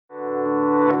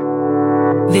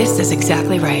This is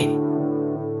exactly right.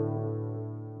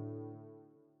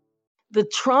 The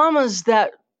traumas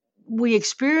that we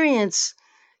experience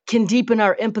can deepen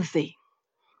our empathy,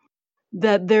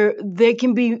 that they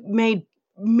can be made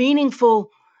meaningful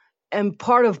and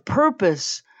part of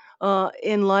purpose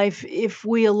in life if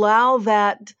we allow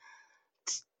that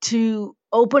to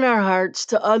open our hearts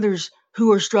to others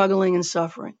who are struggling and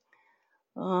suffering.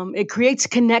 It creates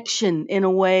connection in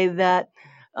a way that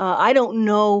I don't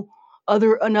know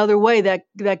another way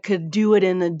that could do it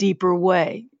in a deeper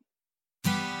way.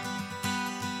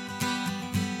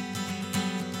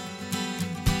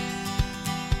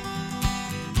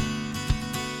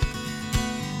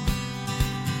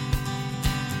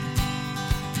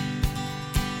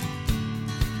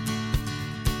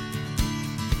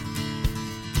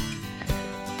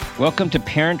 Welcome to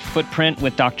Parent Footprint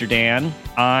with Dr. Dan.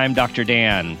 I'm Dr.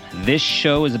 Dan. This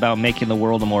show is about making the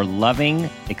world a more loving,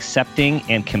 accepting,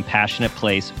 and compassionate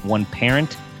place, one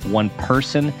parent, one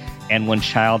person, and one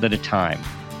child at a time.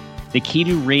 The key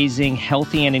to raising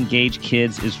healthy and engaged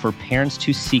kids is for parents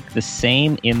to seek the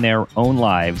same in their own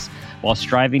lives while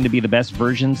striving to be the best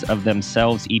versions of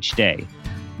themselves each day,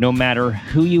 no matter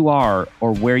who you are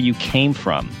or where you came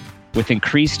from. With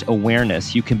increased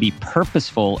awareness, you can be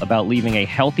purposeful about leaving a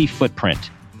healthy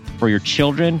footprint for your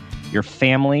children, your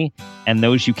family, and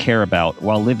those you care about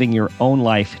while living your own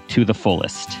life to the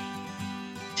fullest.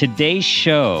 Today's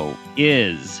show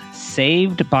is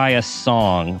Saved by a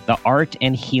Song, the Art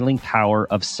and Healing Power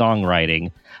of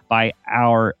Songwriting by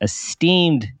our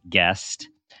esteemed guest,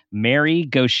 Mary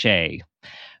Gauthier.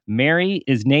 Mary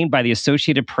is named by the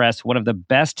Associated Press one of the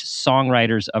best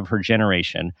songwriters of her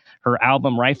generation. Her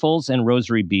album Rifles and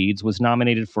Rosary Beads was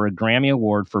nominated for a Grammy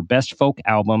Award for Best Folk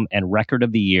Album and Record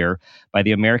of the Year by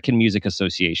the American Music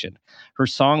Association. Her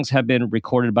songs have been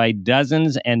recorded by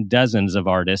dozens and dozens of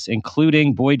artists,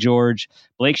 including Boy George,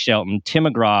 Blake Shelton, Tim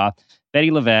McGraw,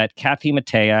 Betty LaVette, Kathy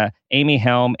Mattea, Amy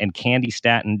Helm, and Candy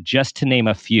Staton, just to name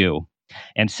a few.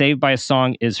 And Saved by a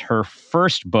Song is her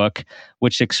first book,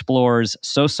 which explores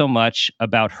so much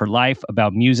about her life,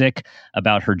 about music,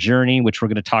 about her journey, which we're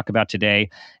going to talk about today.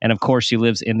 And of course, she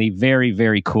lives in the very,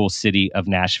 very cool city of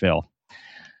Nashville.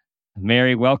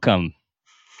 Mary, welcome.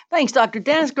 Thanks, Dr.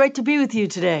 Dan. It's great to be with you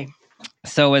today.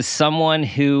 So as someone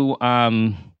who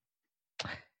has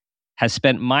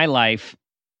spent my life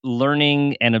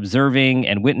learning and observing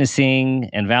and witnessing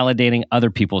and validating other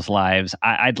people's lives,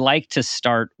 I'd like to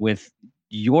start with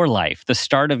your life, the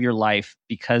start of your life,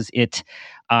 because it,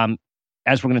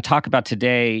 as we're going to talk about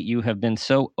today, you have been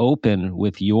so open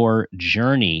with your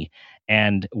journey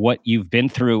and what you've been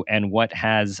through and what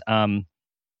has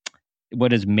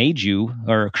made you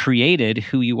or created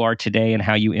who you are today and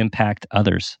how you impact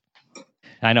others.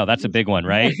 I know that's a big one,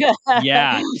 right?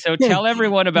 Yeah. So tell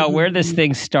everyone about where this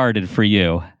thing started for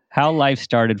you, how life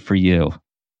started for you.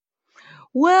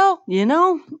 Well,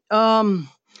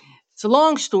 it's a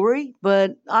long story,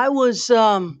 but I was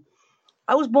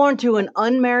born to an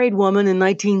unmarried woman in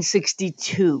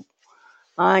 1962.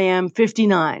 I am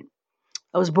 59.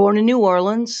 I was born in New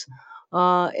Orleans,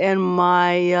 and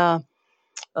my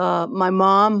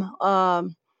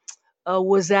mom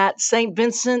was at St.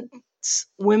 Vincent's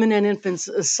Women and Infants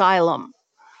Asylum.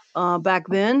 Back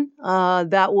then,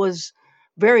 that was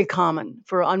very common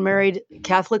for an unmarried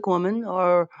Catholic woman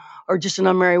or just an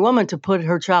unmarried woman to put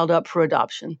her child up for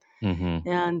adoption. Mm-hmm.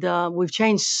 And we've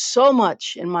changed so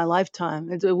much in my lifetime.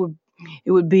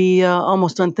 It would be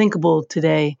almost unthinkable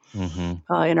today in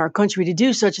our country to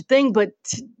do such a thing. But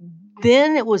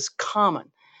then it was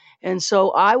common. And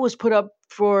so I was put up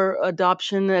for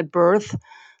adoption at birth,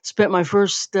 spent my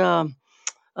first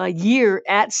year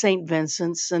at St.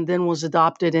 Vincent's, and then was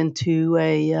adopted into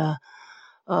a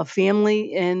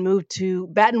family and moved to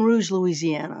Baton Rouge,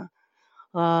 Louisiana.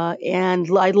 And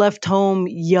I left home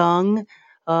young.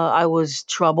 I was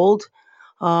troubled.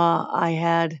 I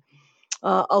had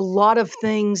a lot of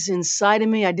things inside of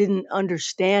me I didn't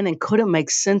understand and couldn't make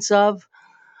sense of.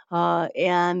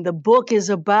 And the book is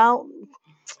about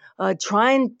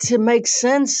trying to make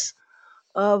sense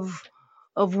of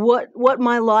what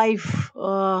my life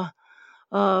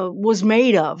was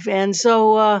made of. And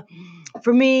so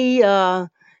for me, the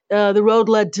road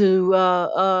led to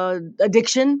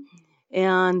addiction,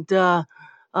 and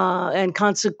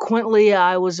consequently,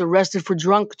 I was arrested for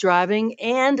drunk driving,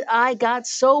 and I got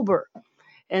sober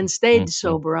and stayed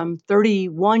sober. I'm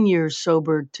 31 years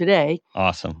sober today.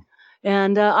 Awesome.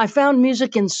 And I found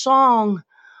music and song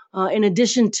in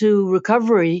addition to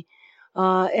recovery,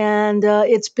 and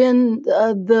it's been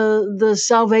the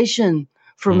salvation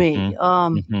for me.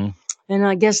 And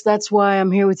I guess that's why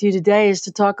I'm here with you today, is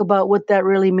to talk about what that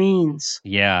really means.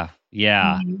 Yeah.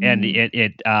 Yeah. And Mhm.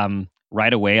 it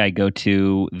right away I go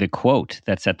to the quote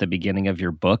that's at the beginning of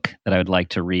your book that I would like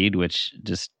to read, which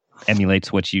just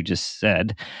emulates what you just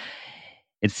said.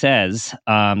 It says,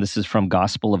 this is from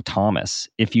Gospel of Thomas.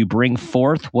 If you bring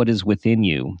forth what is within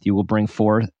you, you will bring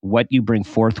forth what you bring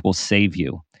forth will save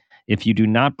you. If you do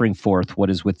not bring forth what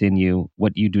is within you,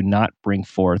 what you do not bring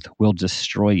forth will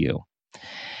destroy you.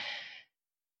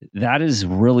 That is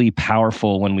really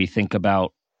powerful when we think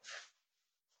about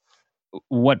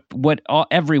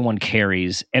everyone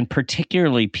carries, and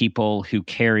particularly people who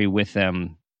carry with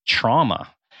them trauma,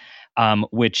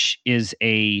 which is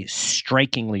a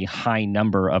strikingly high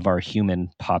number of our human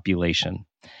population.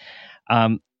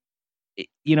 Um,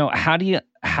 how do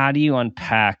you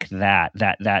unpack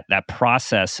that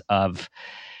process of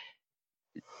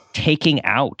taking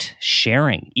out,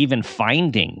 sharing, even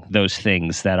finding those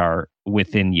things that are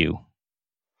within you?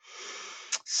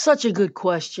 Such a good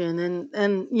question.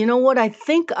 And you know what? I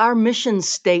think our mission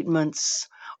statements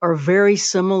are very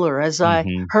similar. As I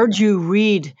Hmm. heard you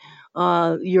read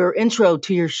your intro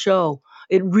to your show,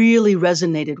 it really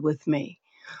resonated with me.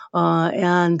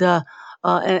 And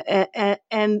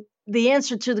the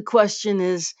answer to the question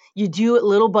is you do it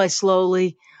little by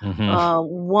slowly, Hmm.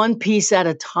 one piece at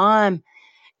a time,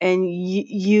 and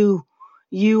you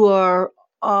are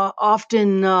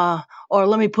often, or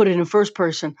let me put it in first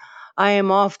person. I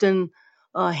am often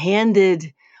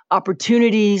handed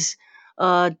opportunities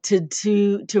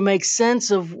to make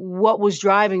sense of what was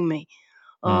driving me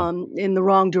in the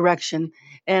wrong direction,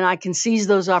 and I can seize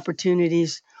those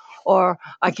opportunities, or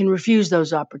I can refuse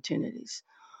those opportunities.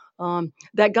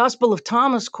 That Gospel of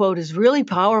Thomas quote is really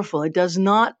powerful. It does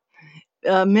not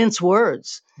mince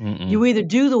words. Mm-mm. You either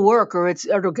do the work, or it's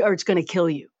going to kill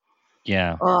you.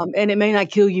 Yeah. And it may not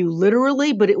kill you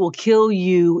literally, but it will kill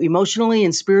you emotionally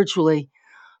and spiritually,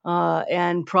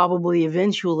 and probably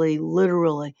eventually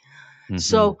literally. Hmm.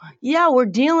 So yeah, we're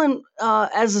dealing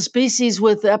as a species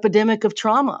with the epidemic of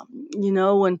trauma.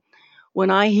 When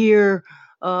I hear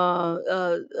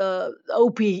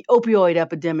opioid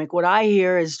epidemic, what I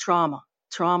hear is trauma,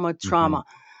 trauma, Hmm. trauma.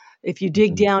 If you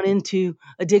dig Hmm. down into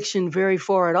addiction very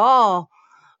far at all,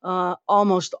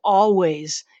 almost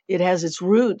always it has its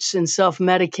roots in self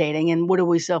medicating. And what are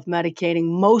we self medicating?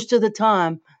 Most of the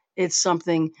time, it's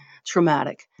something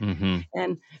traumatic. Hmm.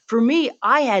 And for me,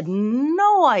 I had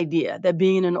no idea that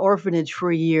being in an orphanage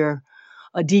for a year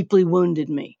deeply wounded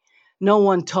me. No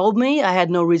one told me. I had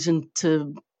no reason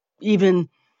to even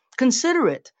consider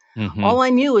it. Hmm. All I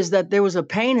knew is that there was a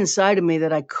pain inside of me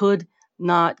that I could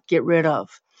not get rid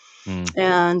of. Hmm.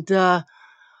 And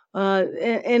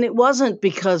it wasn't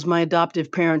because my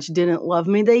adoptive parents didn't love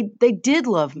me. They did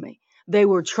love me. They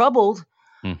were troubled,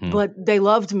 Hmm. but they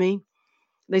loved me.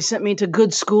 They sent me to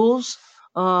good schools,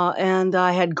 and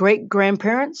I had great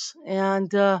grandparents,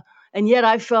 and yet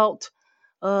I felt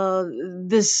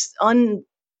this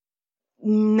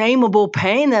unnameable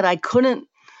pain that I couldn't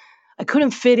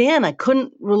fit in. I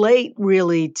couldn't relate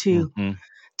really Hmm.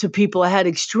 to people. I had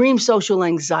extreme social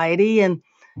anxiety, and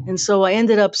so I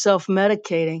ended up self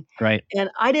medicating, Right. and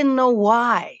I didn't know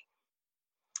why.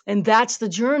 And that's the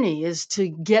journey, is to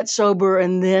get sober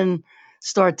and then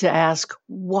start to ask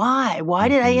why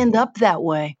did I Hmm. end up that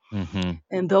way. Hmm.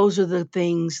 And those are the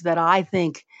things that I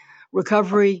think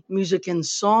recovery music and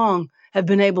song have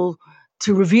been able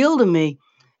to reveal to me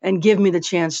and give me the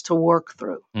chance to work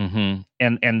through. And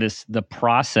the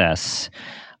process,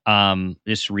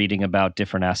 just reading about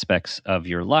different aspects of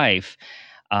your life,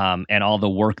 and all the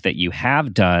work that you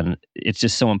have done, it's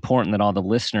just so important that all the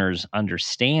listeners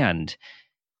understand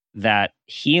that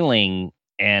healing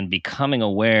and becoming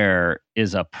aware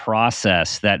is a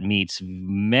process that meets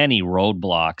many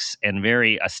roadblocks and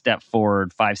very a step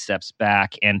forward, five steps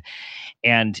back, and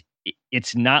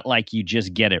it's not like you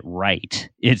just get it right.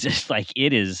 It's just like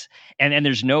it is, and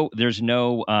there's no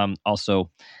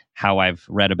also how I've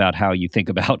read about how you think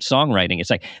about songwriting. It's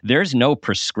like there's no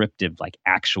prescriptive like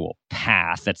actual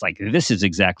path that's like this is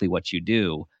exactly what you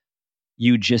do.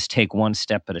 You just take one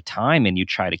step at a time and you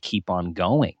try to keep on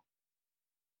going.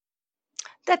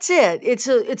 That's it. It's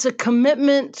a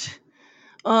commitment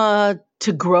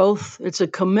to growth. It's a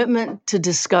commitment to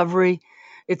discovery.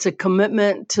 It's a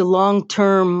commitment to long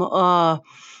term. Uh,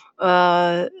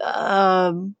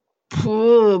 uh,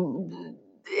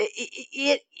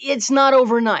 it's not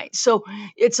overnight, so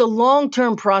it's a long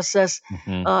term process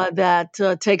Hmm.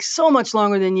 that takes so much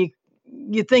longer than you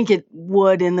think it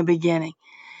would in the beginning.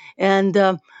 And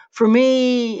for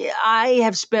me, I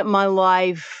have spent my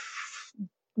life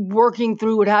working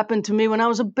through what happened to me when I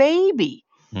was a baby.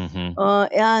 Hmm.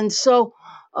 And so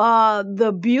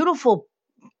the beautiful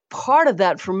part of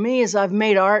that for me is I've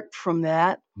made art from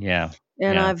that, Yeah.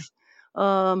 and Yeah.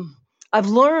 um, I've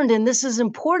learned, and this is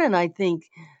important, I think,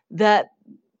 that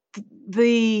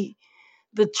the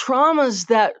the traumas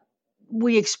that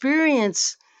we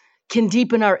experience can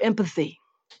deepen our empathy.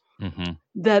 Mm-hmm.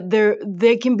 That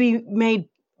they can be made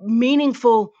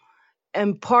meaningful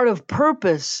and part of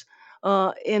purpose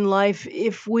in life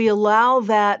if we allow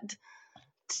that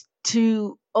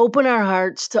to open our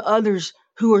hearts to others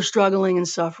who are struggling and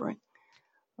suffering.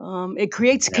 It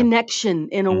creates Yeah. connection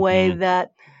in a way Mm-hmm.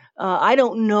 that I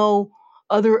don't know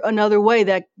another way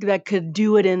that could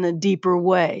do it in a deeper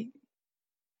way.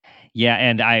 Yeah,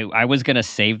 and I was gonna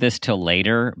save this till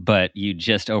later, but you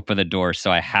just opened the door,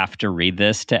 so I have to read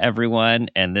this to everyone.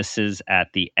 And this is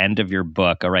at the end of your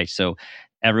book. All right, so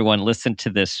everyone, listen to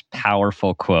this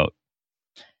powerful quote.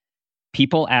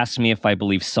 People ask me if I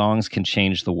believe songs can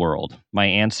change the world. My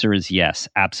answer is yes,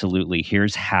 absolutely.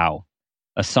 Here's how.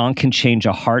 A song can change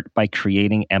a heart by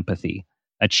creating empathy.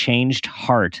 A changed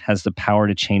heart has the power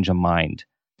to change a mind.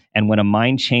 And when a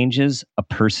mind changes, a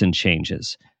person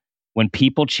changes. When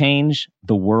people change,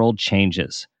 the world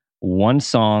changes. One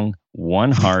song,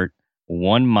 one heart,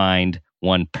 one mind,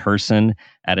 one person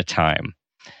at a time.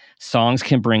 Songs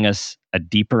can bring us a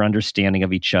deeper understanding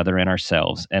of each other and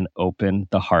ourselves and open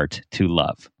the heart to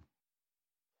love.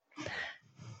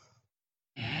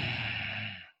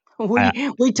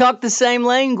 I, We talk the same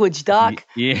language, Doc.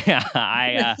 yeah,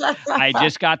 I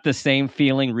just got the same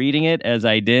feeling reading it as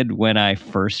I did when I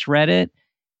first read it,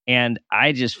 and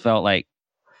I just felt like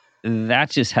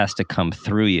that just has to come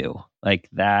through you, like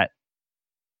that.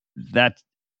 That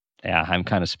Yeah, I'm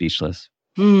kind of speechless.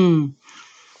 Hmm.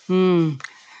 Hmm.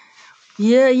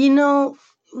 Yeah,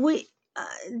 we uh,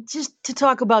 just to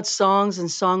talk about songs and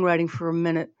songwriting for a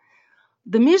minute.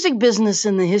 The music business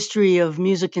in the history of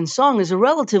music and song is a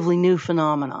relatively new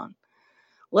phenomenon.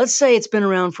 Let's say it's been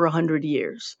around for 100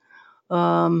 years,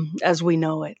 as we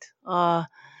know it.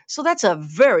 So that's a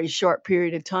very short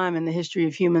period of time in the history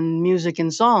of human music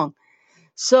and song.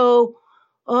 So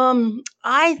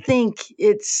I think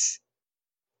it's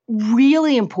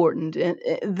really important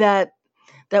that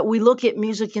we look at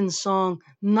music and song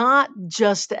not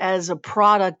just as a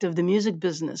product of the music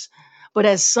business, but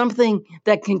as something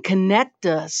that can connect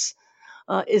us,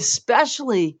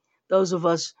 especially those of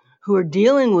us who are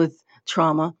dealing with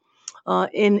trauma,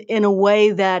 in a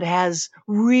way that has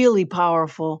really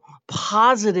powerful,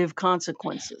 positive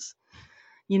consequences.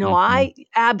 Mhm, I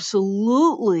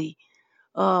absolutely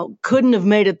couldn't have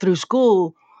made it through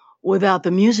school without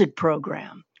the music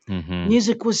program. mhm,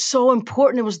 Music was so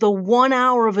important. It was the 1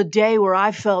 hour of a day where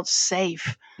I felt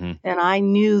safe. mm, And I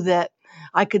knew that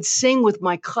I could sing with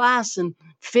my class and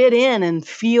fit in and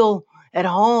feel at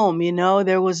home.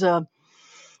 There was a,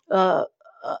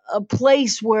 a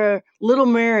place where little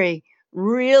Mary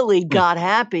really mm, got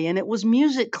happy, and it was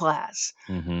music class.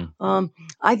 mhm, Um,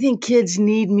 I think kids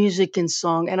need music and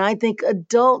song, and I think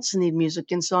adults need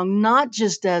music and song, not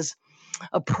just as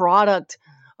a product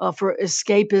for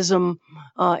escapism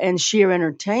and sheer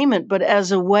entertainment, but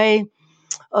as a way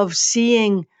of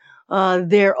seeing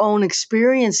their own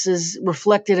experiences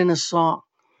reflected in a song.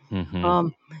 mhm.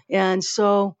 Um, and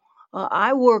so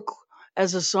I work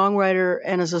as a songwriter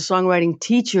and as a songwriting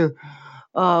teacher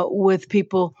with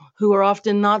people who are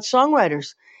often not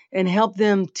songwriters and help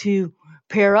them to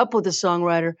pair up with a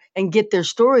songwriter and get their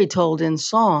story told in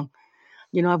song.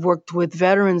 I've worked with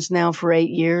veterans now for 8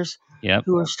 years Yep.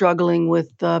 who are struggling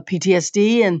with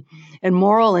PTSD and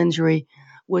moral injury,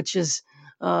 which is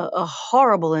a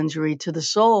horrible injury to the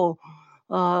soul,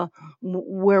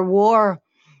 where war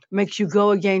makes you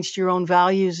go against your own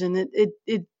values, and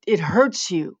it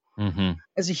hurts you Mhm,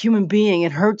 as a human being.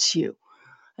 It hurts you,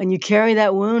 and you carry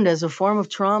that wound as a form of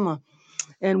trauma.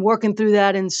 And working through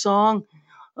that in song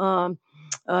um,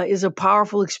 is a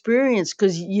powerful experience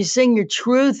because you sing your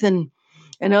truth, and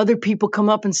other people come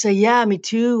up and say, "Yeah, me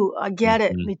too. I get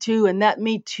it. mhm, Me too." And that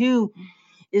 "me too"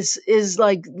 is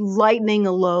like lightening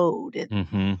a load.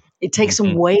 mhm, It takes some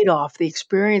mhm. weight off the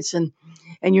experience, and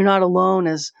you're not alone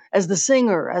as the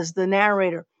singer, as the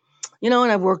narrator. And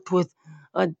I've worked with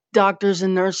doctors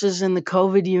and nurses in the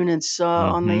COVID units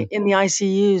Mhm. in the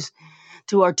ICUs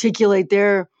to articulate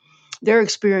their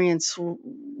experience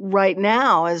right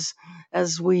now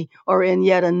as we are in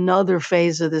yet another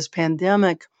phase of this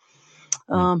pandemic.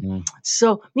 Um, Mhm.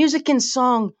 so music and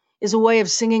song is a way of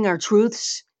singing our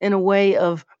truths in a way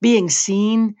of being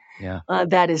seen Yeah.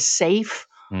 that is safe.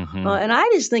 Mhm. And I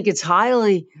just think it's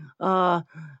highly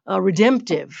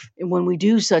redemptive when we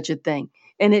do such a thing.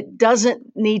 And it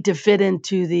doesn't need to fit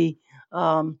into the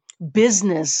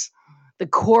business the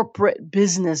corporate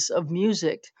business of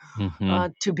music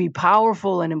to be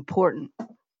powerful and important.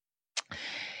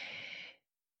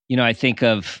 I think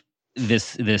of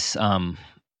this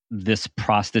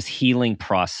healing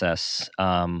process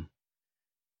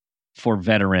for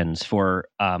veterans, for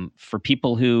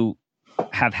people who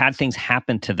have had things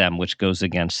happen to them which goes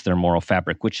against their moral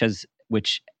fabric, which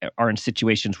are in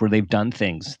situations where they've done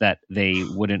things that they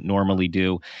wouldn't normally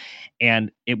do,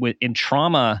 and in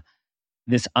trauma,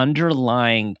 this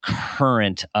underlying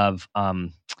current of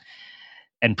and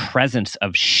presence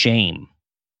of shame.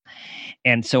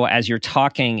 And so as you're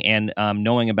talking and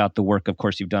knowing about the work, of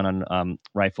course, you've done on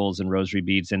rifles and rosary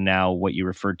beads, and now what you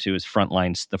referred to as the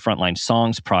Frontline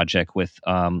Songs Project with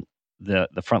the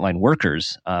frontline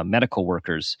workers, medical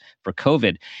workers for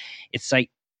COVID, it's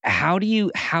like, do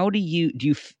you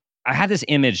I had this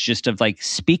image just of like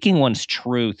speaking one's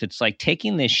truth. It's like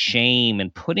taking this shame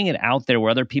and putting it out there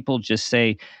where other people just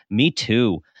say, me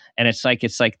too. And it's like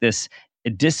this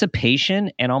dissipation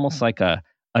and almost like an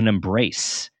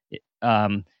embrace.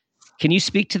 Can you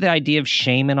speak to the idea of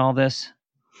shame in all this?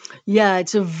 Yeah,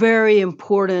 it's a very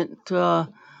important a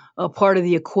part of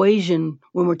the equation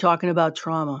when we're talking about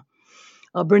trauma.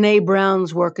 Brene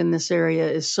Brown's work in this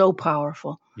area is so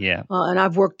powerful. Yeah. And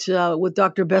I've worked with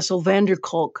Dr. Bessel van der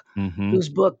Kolk, Mm-hmm. whose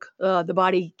book, The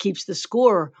Body Keeps the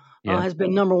Score, Yeah. has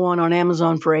been #1 on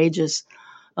Amazon for ages.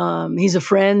 He's a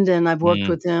friend, and I've worked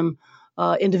with him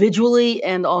individually,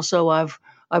 and also I've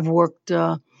worked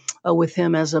with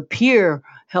him as a peer,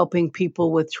 helping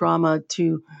people with trauma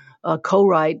to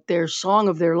co-write their song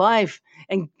of their life.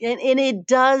 And it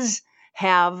does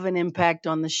have an impact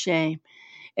on the shame.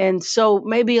 And so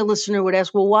maybe a listener would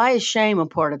ask, well, why is shame a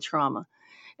part of trauma?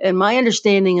 And my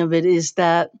understanding of it is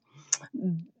that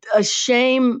a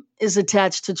shame is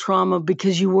attached to trauma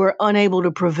because you were unable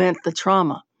to prevent the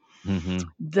trauma. Mm-hmm.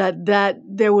 That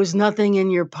there was nothing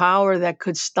in your power that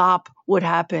could stop what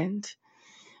happened.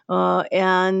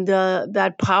 And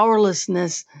that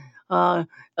powerlessness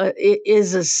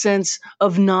is a sense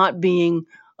of not being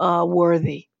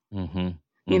worthy. Mm-hmm.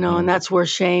 And that's where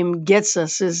shame gets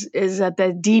us, is at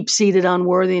that deep-seated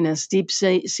unworthiness,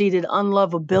 deep-seated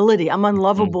unlovability. I'm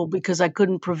unlovable because I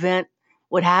couldn't prevent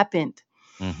what happened.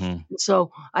 Mm-hmm.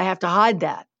 So I have to hide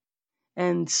that.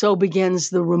 And so begins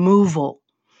the removal,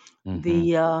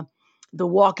 the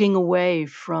walking away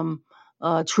from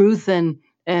truth and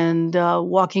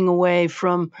walking away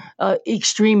from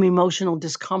extreme emotional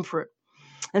discomfort.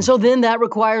 And so then that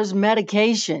requires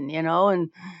medication,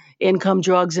 and income,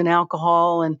 drugs, and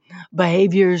alcohol, and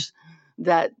behaviors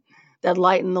that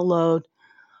lighten the load.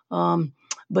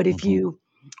 But if you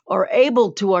are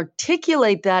able to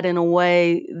articulate that in a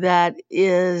way that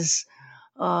is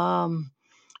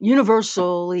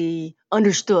universally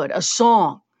understood, a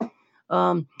song,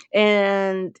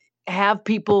 and have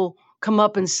people come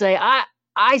up and say,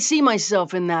 I see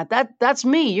myself in that. That's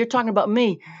me. You're talking about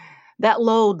me. That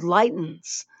load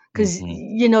lightens because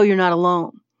you're not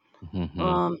alone.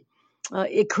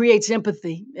 It creates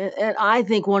empathy. And I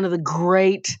think one of the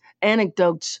great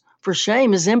anecdotes for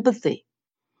shame is empathy.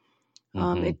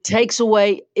 It takes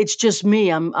away, it's just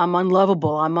me. I'm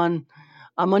unlovable. I'm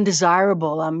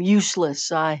undesirable. I'm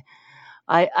useless. I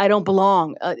don't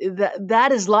belong.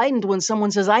 That is lightened when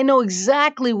someone says, I know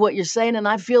exactly what you're saying and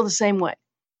I feel the same way.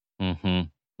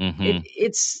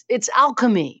 It's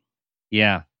alchemy.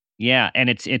 Yeah. Yeah. And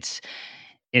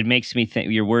it makes me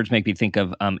think, your words make me think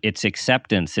of it's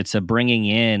acceptance. It's a bringing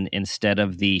in instead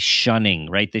of the shunning,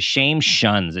 right? The shame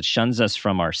shuns. It shuns us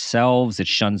from ourselves. It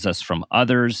shuns us from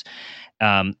others.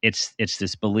 It's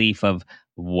this belief of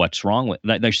what's wrong with,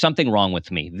 there's something wrong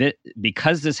with me.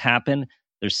 Because this happened,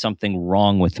 there's something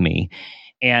wrong with me.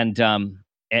 And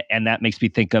that makes me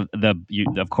think of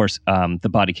of course, The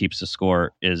Body Keeps the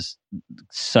Score is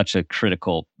such a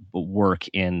critical work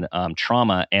in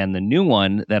trauma. And the new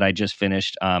one that I just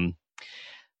finished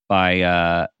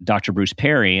by Dr. Bruce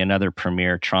Perry, another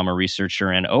premier trauma researcher,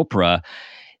 and Oprah,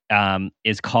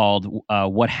 is called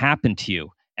What Happened to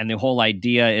You? And the whole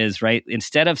idea is, right,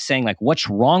 instead of saying like, what's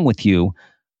wrong with you?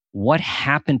 What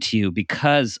happened to you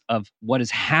because of what has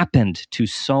happened to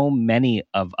so many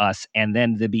of us, and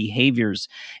then the behaviors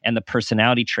and the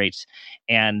personality traits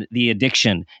and the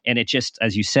addiction. And it just,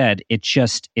 as you said, it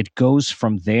goes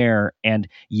from there. And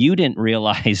you didn't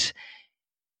realize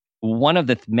one of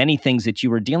the many things that you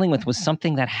were dealing with was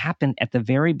something that happened at the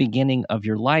very beginning of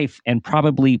your life and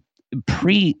probably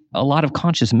pre a lot of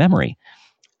conscious memory.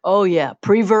 Oh yeah.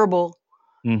 Pre-verbal,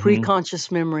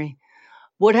 pre-conscious memory.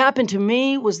 What happened to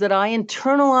me was that I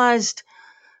internalized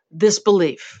this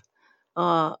belief.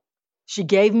 She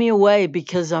gave me away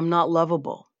because I'm not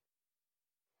lovable.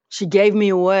 She gave me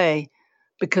away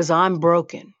because I'm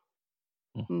broken.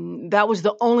 That was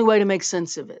the only way to make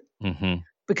sense of it. Mm-hmm.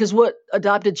 Because what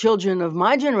adopted children of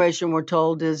my generation were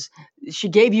told is she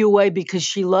gave you away because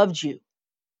she loved you.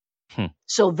 Hmm.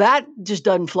 So that just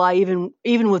doesn't fly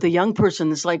even with a young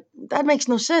person. It's like, that makes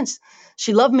no sense.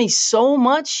 She loved me so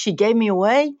much, she gave me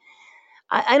away.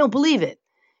 I don't believe it.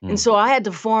 And so I had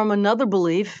to form another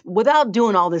belief without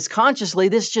doing all this consciously.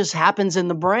 This just happens in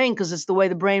the brain because it's the way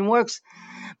the brain works.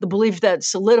 The belief that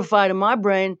solidified in my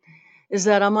brain is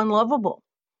that I'm unlovable.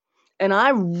 And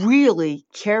I really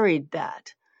carried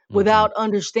that without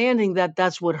understanding that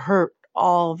that's what hurt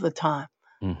all the time.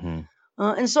 Mm-hmm.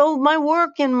 And so my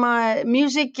work and my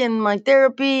music and my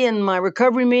therapy and my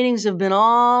recovery meetings have been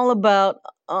all about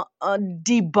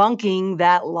debunking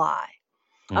that lie.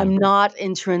 I'm not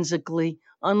intrinsically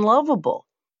unlovable.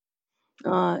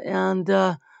 And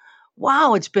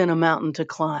wow, it's been a mountain to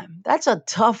climb. That's a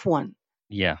tough one.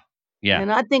 Yeah. Yeah.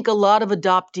 And I think a lot of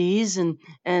adoptees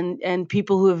and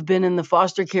people who have been in the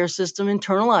foster care system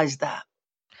internalize that.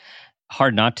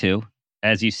 Hard not to.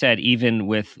 As you said, even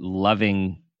with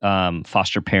loving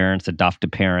foster parents,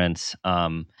 adoptive parents,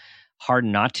 hard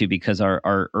not to, because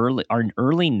our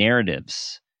early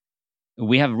narratives,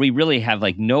 we really have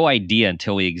like no idea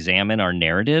until we examine our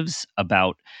narratives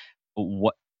about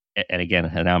what. And again,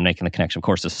 now I'm making the connection. Of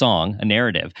course, a song, a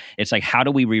narrative. It's like, how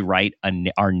do we rewrite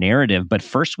our narrative? But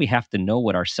first, we have to know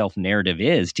what our self narrative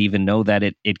is to even know that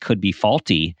it could be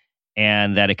faulty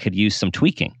and that it could use some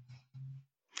tweaking.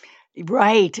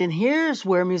 Right. And here's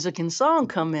where music and song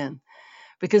come in,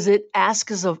 because it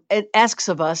asks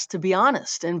of us to be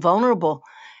honest and vulnerable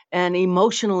and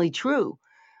emotionally true.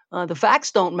 The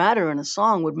facts don't matter in a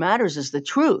song. What matters is the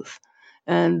truth.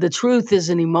 And the truth is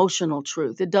an emotional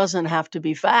truth. It doesn't have to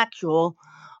be factual.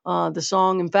 The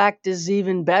song, in fact, is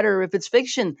even better if it's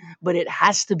fiction, but it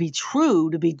has to be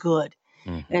true to be good.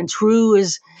 And true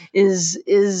is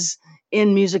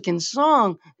in music and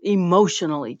song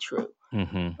emotionally true.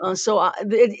 Song,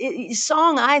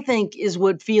 I think, is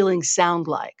what feelings sound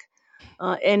like,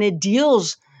 and it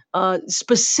deals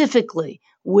specifically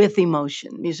with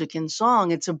emotion. Music and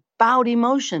song, it's about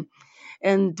emotion,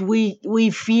 and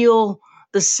we feel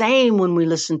the same when we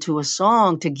listen to a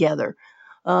song together.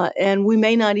 And we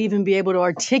may not even be able to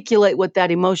articulate what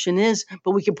that emotion is,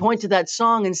 but we can point to that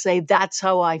song and say, "That's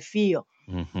how I feel."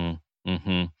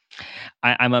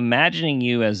 I'm imagining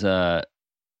you as a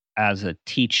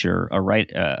teacher,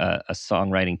 a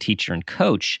songwriting teacher and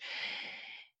coach.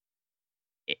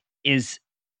 Is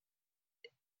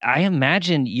I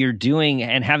imagine you're doing,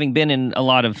 and having been in a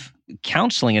lot of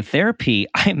counseling and therapy,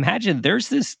 I imagine there's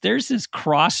this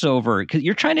crossover because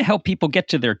you're trying to help people get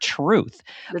to their truth.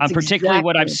 That's Particularly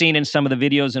what I've exactly. seen in some of the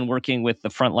videos and working with the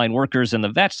frontline workers and the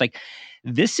vets. Like,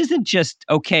 this isn't just,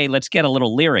 okay, let's get a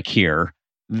little lyric here.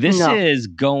 This No. is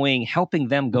helping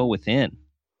them go within.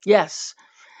 Yes.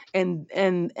 And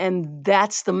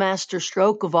that's the master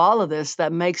stroke of all of this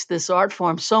that makes this art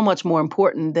form so much more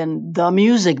important than the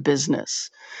music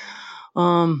business.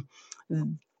 Um,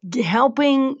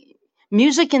 Helping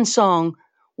music and song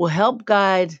will help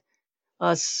guide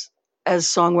us as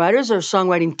songwriters or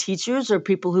songwriting teachers or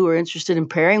people who are interested in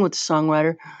pairing with the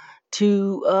songwriter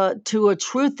to a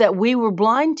truth that we were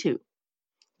blind to.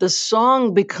 The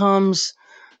song becomes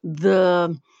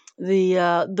the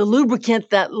the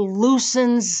lubricant that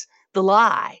loosens the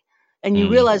lie, and you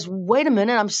realize, wait a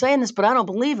minute, I'm saying this, but I don't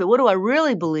believe it. What do I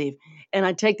really believe? And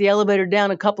I take the elevator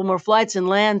down a couple more flights and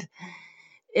land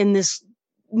in this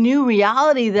new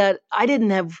reality that I didn't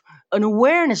have an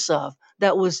awareness of,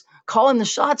 that was calling the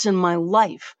shots in my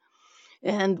life.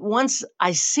 And once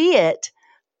I see it,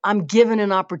 I'm given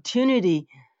an opportunity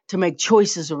to make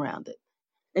choices around it.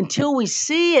 Until we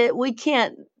see it, we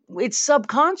can't. It's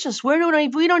subconscious. We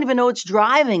don't even know it's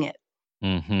driving it.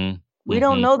 We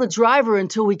don't know the driver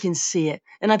until we can see it.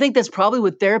 And I think that's probably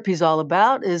what therapy is all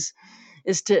about: is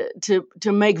to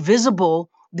make visible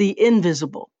the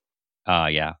invisible.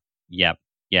 Yeah. Yep.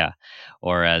 Yeah.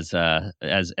 Or as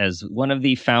one of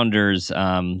the founders,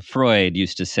 Freud,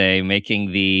 used to say,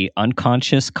 making the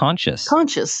unconscious conscious.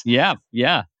 Conscious. Yeah.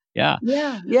 Yeah. Yeah.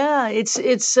 Yeah.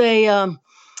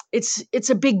 It's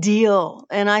a big deal,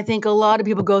 and I think a lot of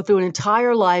people go through an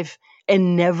entire life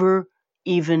and never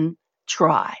even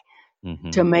try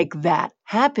to make that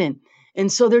happen.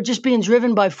 And so they're just being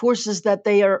driven by forces that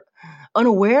they are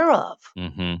unaware of.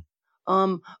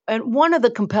 And one of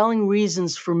the compelling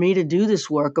reasons for me to do this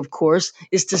work, of course,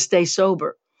 is to stay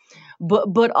sober.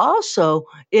 But also,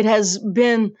 it has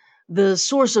been the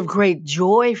source of great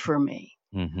joy for me.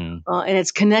 And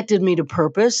it's connected me to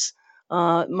purpose.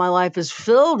 My life is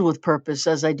filled with purpose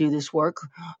as I do this work,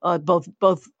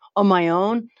 both on my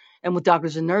own and with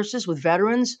doctors and nurses, with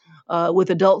veterans, with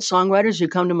adult songwriters who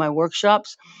come to my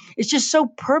workshops. It's just so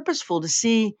purposeful to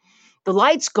see the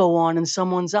lights go on in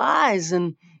someone's eyes,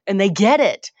 and they get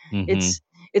it. Mm-hmm.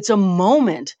 It's a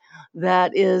moment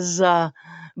that is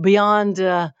beyond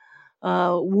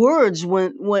words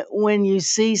when you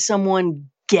see someone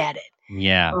get it.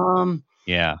 Yeah. Um,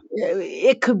 Yeah.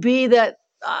 it could be that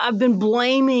I've been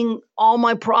blaming all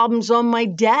my problems on my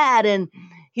dad, and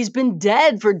he's been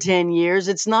dead for 10 years.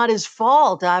 It's not his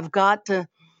fault. I've got to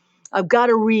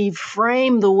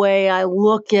reframe the way I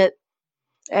look at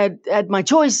my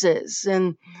choices,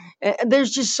 and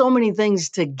there's just so many things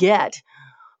to get.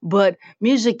 But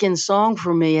music and song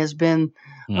for me has been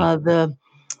Mm.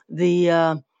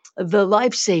 the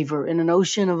lifesaver in an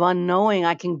ocean of unknowing.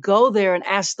 I can go there and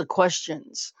ask the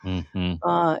questions, Mm-hmm.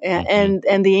 and, Mm-hmm.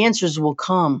 and the answers will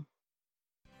come.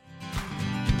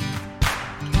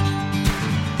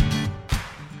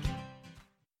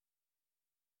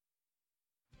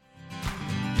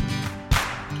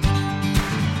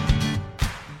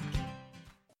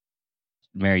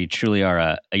 Mary, you truly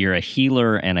are you're a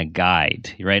healer and a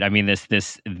guide, right? I mean,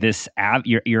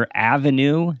 your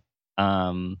avenue,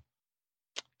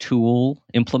 tool,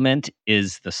 implement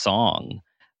is the song,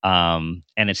 and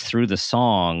it's through the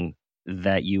song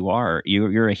that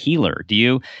you're a healer.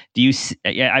 Yeah,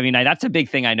 I mean, that's a big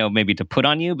thing I know maybe to put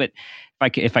on you, but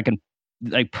if I can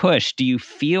like push, do you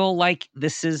feel like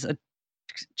this is a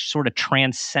sort of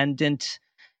transcendent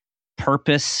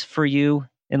purpose for you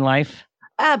in life?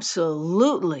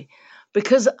 Absolutely,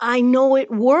 because I know it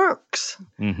works.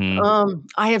 Mm-hmm.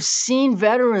 I have seen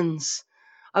veterans.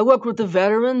 I worked with a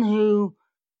veteran who,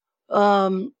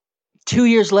 2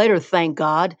 years later, thank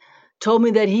God, told me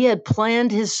that he had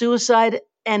planned his suicide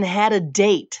and had a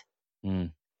date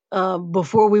Mm.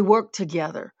 before we worked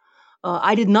together.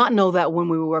 I did not know that when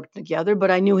we were working together,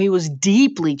 but I knew he was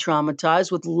deeply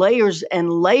traumatized with layers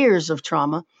and layers of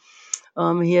trauma.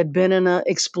 He had been in an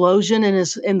explosion in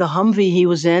the Humvee he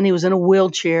was in. He was in a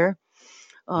wheelchair.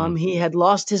 Mm. He had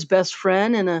lost his best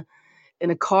friend in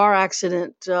a car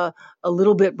accident a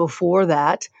little bit before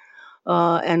that,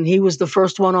 and he was the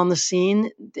first one on the scene,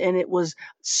 and it was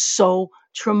so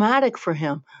traumatic for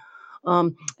him.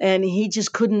 And he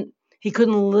just couldn't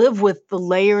live with the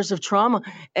layers of trauma.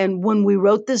 And when we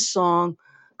wrote this song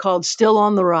called "Still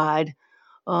on the Ride,"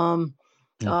 um,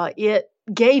 Mm. it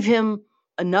gave him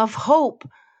enough hope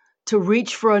to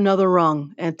reach for another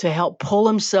rung and to help pull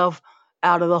himself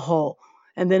out of the hole,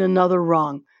 and then another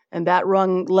rung, and that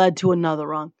rung led to another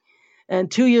rung.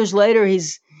 And 2 years later,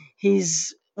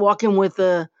 he's walking with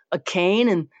a cane,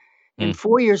 and Mm.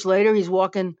 4 years later, he's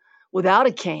walking without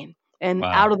a cane and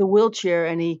Wow. out of the wheelchair.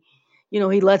 And he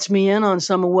lets me in on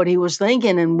some of what he was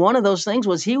thinking. And one of those things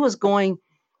was he was going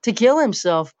to kill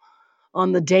himself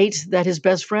on the date that his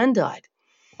best friend died.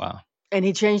 Wow. And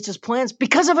he changed his plans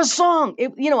because of a song.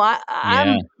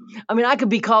 Yeah. I mean, I could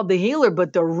be called the healer,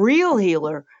 but the real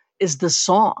healer is the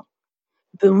song.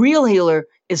 The real healer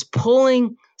is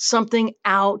pulling something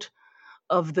out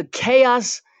of the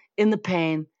chaos in the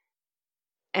pain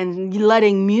and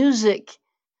letting music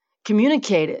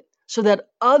communicate it so that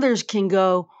others can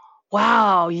go,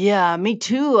 wow, yeah, me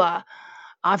too.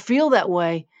 I feel that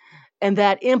way. And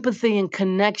that empathy and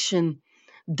connection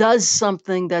does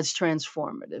something that's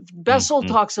transformative. Bessel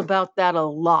Mm-hmm. talks about that a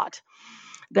lot,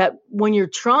 that when you're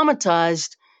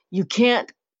traumatized, you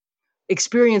can't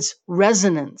experience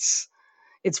resonance.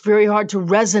 It's very hard to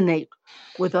resonate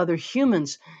with other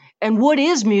humans. And what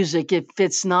is music if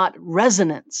it's not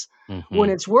resonance? When Mm-hmm.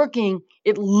 it's working,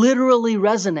 it literally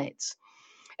resonates.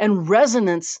 And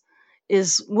resonance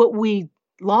is what we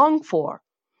long for.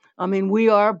 I mean, we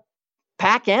are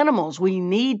pack animals. We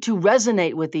need to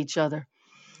resonate with each other.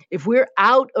 If we're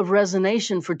out of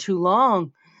resonation for too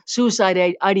long,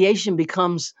 suicide ideation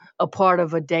becomes a part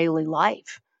of a daily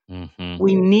life. Mm-hmm.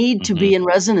 We need to Mm-hmm. be in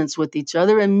resonance with each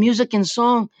other, and music and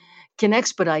song can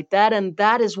expedite that. And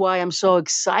that is why I'm so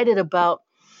excited about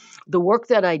the work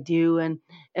that I do. And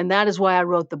that is why I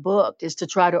wrote the book, is to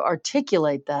try to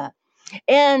articulate that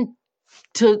and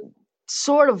to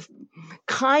sort of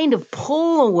kind of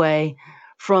pull away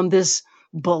from this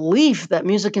belief that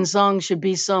music and song should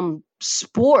be some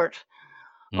sport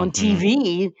on Mm-hmm.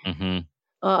 TV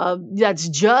Mm-hmm. that's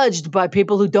judged by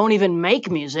people who don't even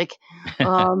make music,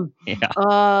 Yeah.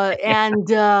 and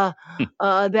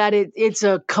that it's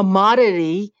a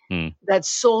commodity Mm. that's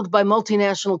sold by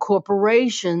multinational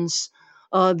corporations,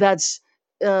 that's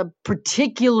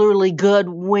particularly good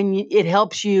when it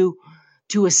helps you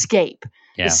to escape,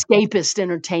 Yeah. escapist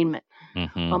entertainment.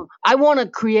 Mm-hmm. I want to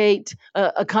create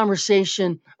a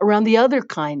conversation around the other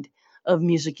kind of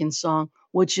music and song,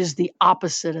 which is the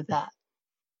opposite of that.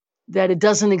 That it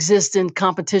doesn't exist in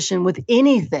competition with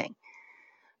anything,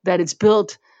 that it's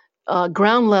built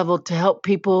ground level to help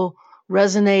people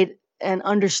resonate and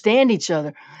understand each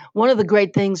other. One of the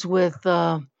great things with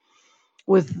the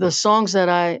songs that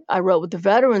I wrote with the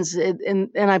veterans, and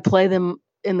I play them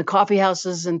in the coffee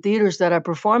houses and theaters that I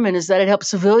perform in, is that it helps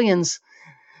civilians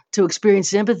to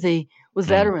experience empathy with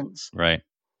veterans. Right.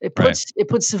 It Right.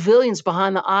 puts civilians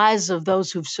behind the eyes of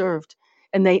those who've served,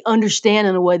 and they understand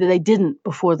in a way that they didn't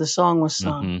before the song was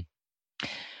sung. Mm-hmm.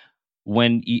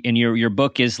 And your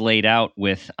book is laid out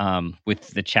with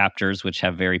the chapters, which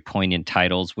have very poignant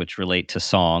titles, which relate to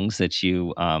songs that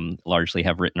you largely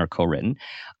have written or co-written.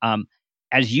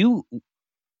 As you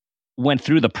went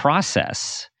through the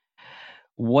process,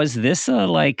 was this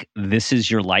this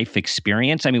is your life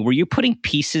experience? I mean, were you putting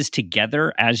pieces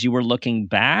together as you were looking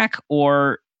back,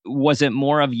 or was it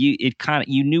more of you? It kind of,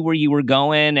 you knew where you were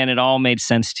going, and it all made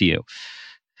sense to you.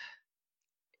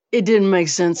 It didn't make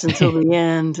sense until the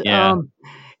end. Yeah.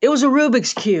 It was a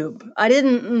Rubik's Cube. I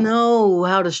didn't know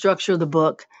how to structure the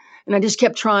book, and I just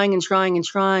kept trying and trying and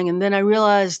trying. And then I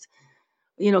realized,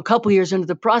 a couple years into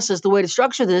the process, the way to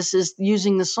structure this is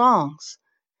using the songs,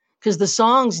 because the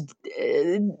songs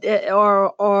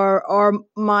are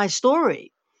my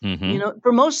story. Mm-hmm.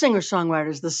 For most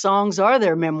singer-songwriters, the songs are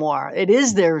their memoir. It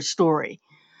is their story.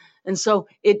 And so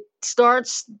it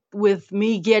starts with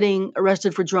me getting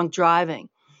arrested for drunk driving.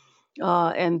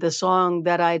 And the song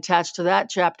that I attach to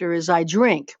that chapter is I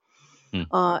Drink.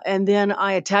 And then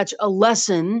I attach a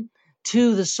lesson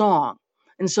to the song.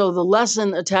 And so the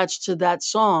lesson attached to that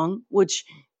song, which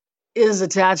is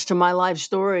attached to my life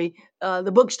story,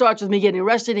 the book starts with me getting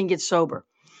arrested and get sober.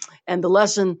 And the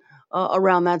lesson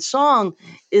around that song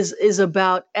is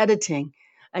about editing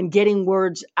and getting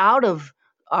words out of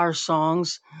our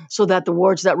songs so that the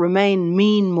words that remain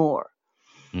mean more.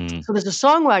 So there's a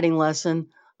songwriting lesson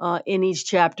in each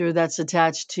chapter that's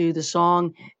attached to the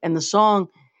song, and the song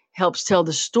helps tell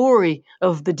the story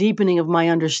of the deepening of my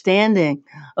understanding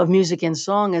of music and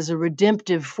song as a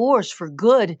redemptive force for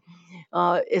good,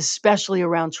 especially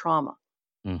around trauma.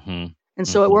 Mm-hmm. And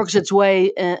so it works its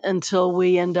way until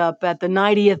we end up at the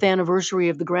 90th anniversary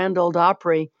of the Grand Ole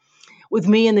Opry with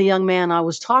me and the young man I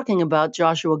was talking about,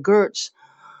 Joshua Gertz,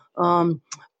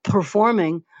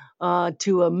 performing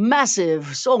to a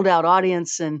massive sold-out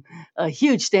audience and a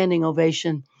huge standing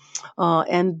ovation.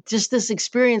 And just this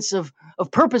experience of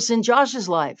purpose in Josh's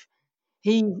life.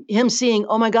 Him seeing,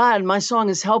 oh my God, my song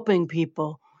is helping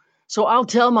people. So I'll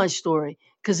tell my story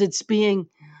because it's being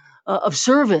of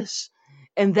service.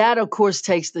 And that, of course,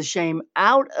 takes the shame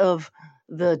out of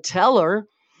the teller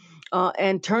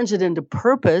and turns it into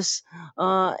purpose.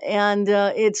 And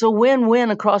it's a win-win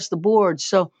across the board.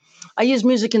 So I use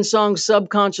music and song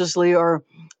subconsciously or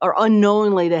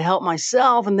unknowingly to help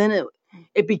myself. And then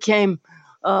it became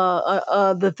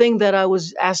the thing that I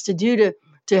was asked to do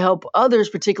to help others,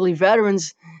 particularly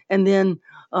veterans. And then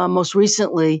most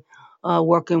recently,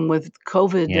 working with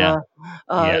COVID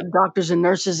doctors and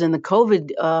nurses in the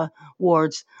COVID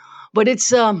wards. But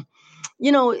it's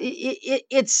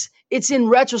it's in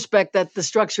retrospect that the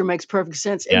structure makes perfect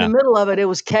sense. In the middle of it, it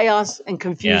was chaos and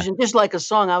confusion, just like a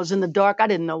song. I was in the dark. I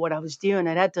didn't know what I was doing.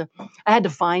 I had to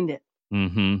find it.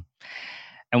 Mm-hmm.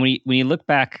 And when you look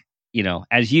back,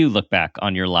 as you look back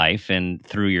on your life and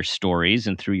through your stories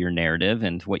and through your narrative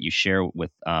and what you share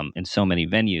with in so many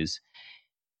venues,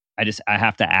 I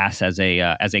have to ask, as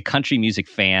a country music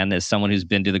fan, as someone who's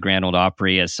been to the Grand Ole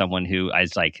Opry, as someone who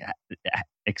has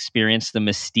experienced the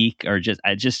mystique or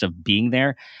just of being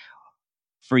there,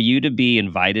 for you to be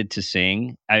invited to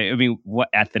sing, I mean, what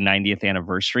at the 90th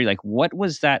anniversary, what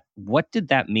was that? What did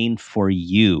that mean for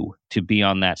you to be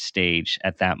on that stage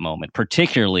at that moment,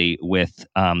 particularly with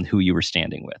who you were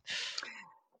standing with?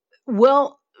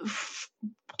 Well,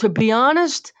 to be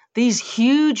honest, these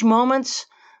huge moments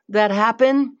that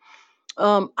happen,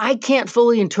 I can't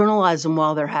fully internalize them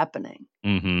while they're happening.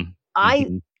 Mm-hmm.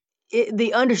 Mm-hmm.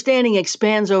 The understanding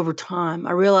expands over time.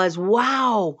 I realize,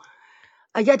 wow,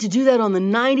 I got to do that on the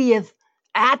 90th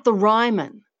at the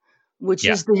Ryman, which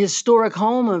is the historic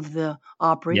home of the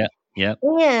Opry. Yeah.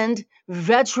 And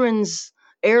Veterans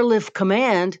Airlift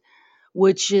Command,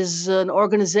 which is an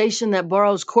organization that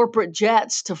borrows corporate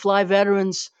jets to fly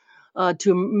veterans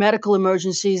to medical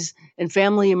emergencies and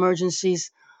family emergencies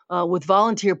with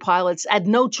volunteer pilots at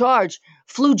no charge,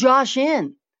 flew Josh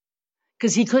in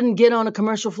because he couldn't get on a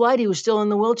commercial flight. He was still in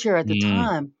the wheelchair at the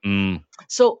time.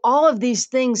 So all of these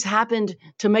things happened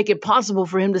to make it possible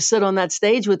for him to sit on that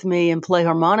stage with me and play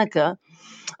harmonica.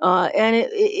 And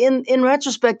in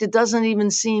retrospect, it doesn't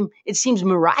even seem, it seems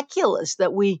miraculous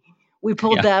that we we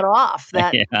pulled Yeah. that off.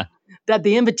 Yeah. That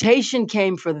the invitation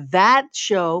came for that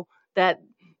show, that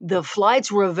the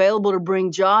flights were available to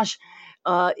bring Josh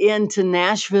into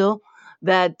Nashville,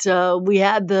 that we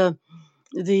had the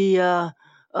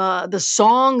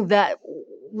song that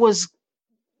was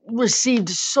received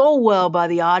so well by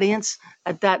the audience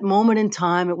at that moment in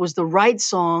time. It was the right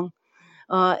song,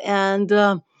 and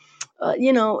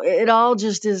it all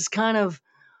just is kind of.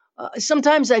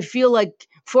 Sometimes I feel like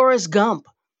Forrest Gump.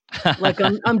 Like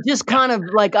I'm just kind of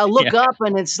like I Yeah. look up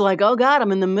and it's like, oh God,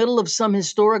 I'm in the middle of some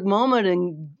historic moment,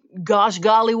 and gosh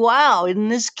golly, wow, isn't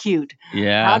this cute? How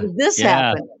Yeah. did this Yeah.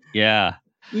 happen? Yeah.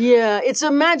 Yeah, it's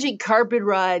a magic carpet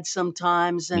ride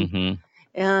sometimes, Hmm.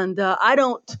 and I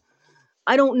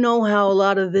don't know how a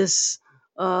lot of this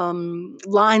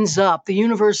lines up. The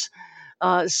universe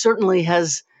certainly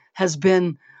has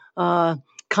been uh,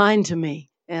 kind to me,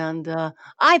 and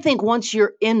I think once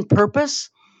you're in purpose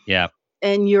Yeah.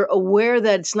 and you're aware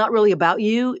that it's not really about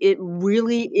you, it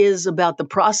really is about the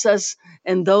process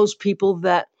and those people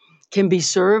that can be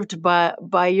served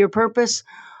by your purpose.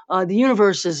 The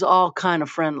universe is all kind of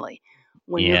friendly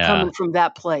when you're Yeah. coming from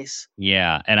that place.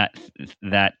 Yeah. And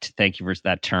thank you for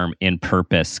that term, in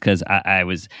purpose, because I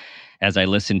was, as I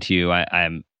listened to you,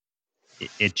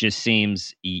 it just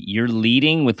seems you're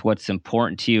leading with what's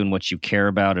important to you and what you care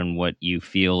about and what you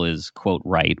feel is, quote,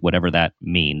 right, whatever that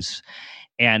means.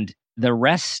 And the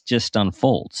rest just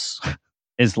unfolds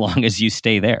as long as you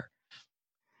stay there.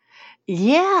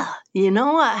 Yeah,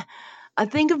 I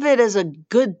think of it as a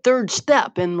good third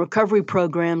step in recovery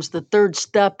programs. The third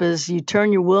step is you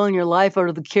turn your will and your life over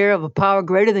to the care of a power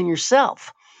greater than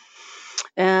yourself.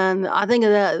 And I think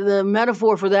of that, the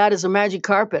metaphor for that is a magic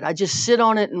carpet. I just sit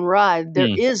on it and ride. There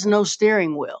Hmm. is no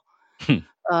steering wheel.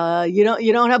 You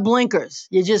don't have blinkers.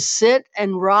 You just sit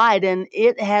and ride, and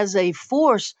it has a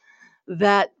force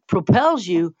that propels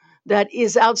you that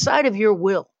is outside of your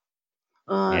will.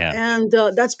 Yeah. And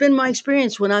that's been my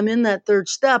experience when I'm in that third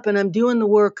step and I'm doing the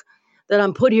work that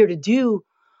I'm put here to do.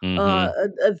 Hmm.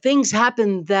 Things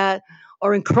happen that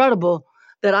are incredible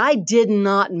that I did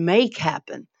not make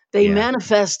happen. They Yeah.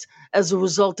 manifest as a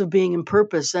result of being in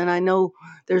purpose. And I know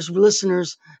there's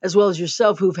listeners as well as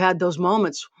yourself who've had those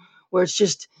moments where it's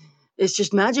just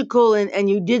magical, and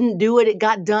you didn't do it. It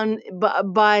got done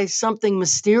by something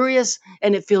mysterious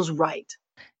and it feels right.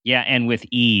 Yeah, and with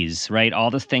ease, right? All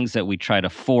the things that we try to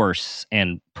force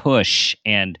and push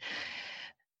and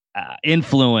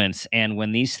influence, and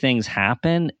when these things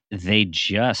happen, they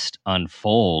just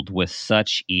unfold with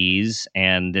such ease.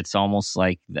 And it's almost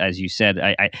like, as you said,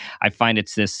 I find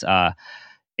it's this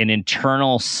an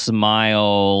internal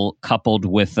smile coupled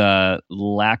with a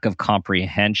lack of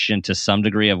comprehension to some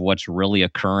degree of what's really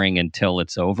occurring until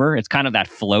it's over. It's kind of that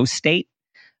flow state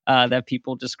that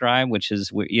people describe, which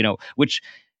is, which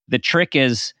the trick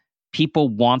is, people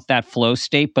want that flow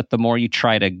state, but the more you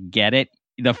try to get it,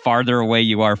 the farther away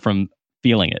you are from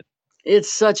feeling it.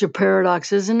 It's such a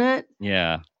paradox, isn't it?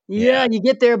 Yeah. Yeah, Yeah. you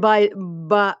get there by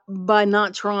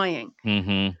not trying.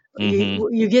 Mm-hmm.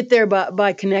 Mm-hmm. You get there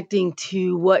by connecting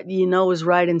to what you know is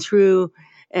right and true,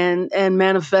 and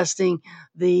manifesting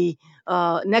the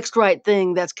next right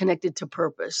thing that's connected to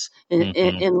purpose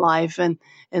Mm-hmm. in life, and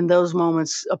those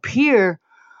moments appear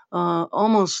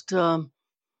almost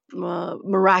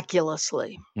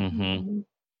miraculously. Mm-hmm.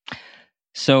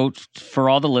 So, for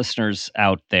all the listeners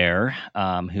out there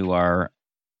who are,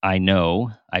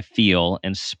 I feel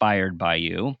inspired by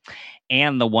you,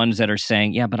 and the ones that are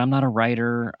saying, yeah, but I'm not a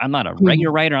writer, I'm not a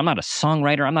regular Mhm. writer, I'm not a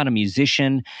songwriter, I'm not a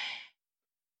musician,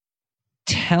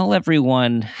 tell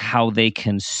everyone how they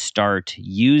can start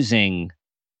using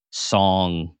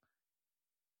song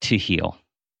to heal,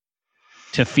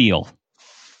 to feel.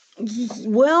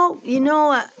 Well,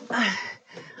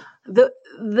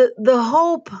 the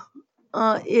hope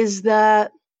is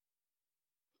that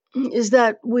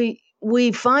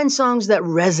we find songs that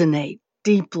resonate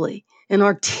deeply and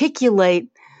articulate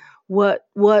what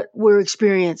we're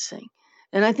experiencing.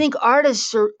 And I think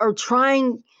artists are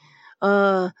trying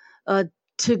uh, uh,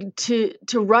 to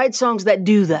write songs that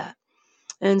do that.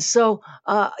 And so,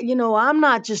 I'm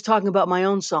not just talking about my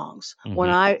own songs. When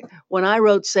Hmm. I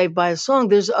wrote "Saved by a Song,"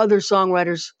 there's other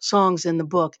songwriters' songs in the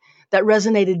book that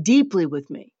resonated deeply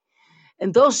with me,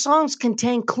 and those songs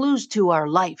contain clues to our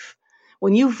life.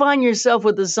 When you find yourself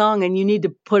with a song and you need to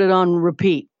put it on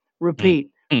repeat,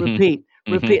 repeat, Hmm. repeat,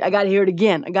 Hmm. repeat. I got to hear it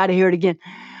again. I got to hear it again.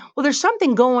 Well, there's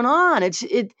something going on.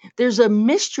 There's a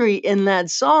mystery in that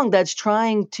song that's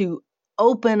trying to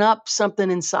open up something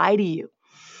inside of you.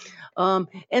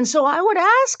 And so I would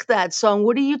ask that song,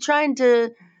 what are you trying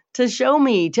to show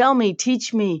me, tell me,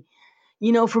 teach me?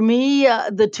 For me,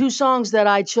 the two songs that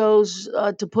I chose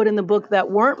to put in the book that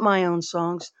weren't my own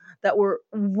songs, that were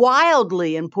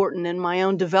wildly important in my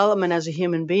own development as a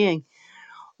human being,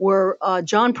 were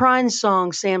John Prine's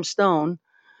song, Sam Stone,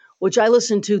 which I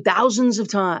listened to thousands of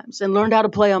times and learned how to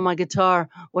play on my guitar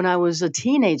when I was a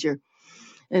teenager.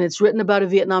 And it's written about a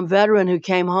Vietnam veteran who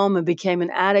came home and became an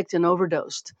addict and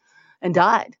overdosed and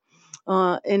died.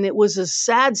 And it was is a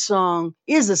sad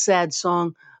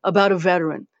song about a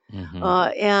veteran. Mm-hmm.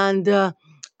 And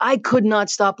I could not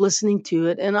stop listening to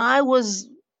it. And I was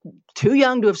too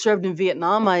young to have served in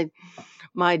Vietnam.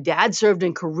 My dad served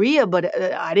in Korea, but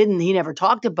he never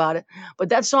talked about it. But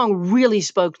that song really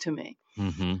spoke to me.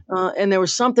 Mm-hmm. And there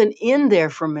was something in there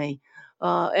for me.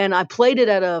 And I played it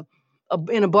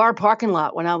in a bar parking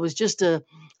lot when I was just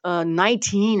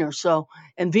 19 or so.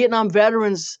 And Vietnam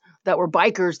veterans that were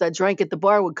bikers that drank at the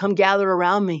bar would come gather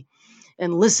around me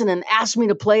and listen and ask me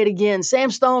to play it again.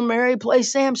 Sam Stone, Mary, play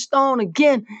Sam Stone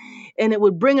again. And it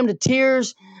would bring them to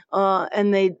tears.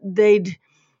 And they'd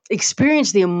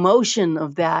experience the emotion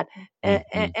of that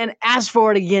and ask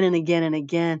for it again and again and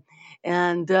again.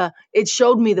 And it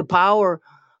showed me the power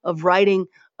of writing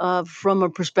from a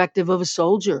perspective of a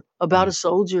soldier, about a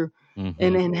soldier,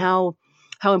 and how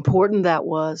important that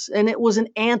was. And it was an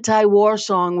anti-war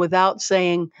song without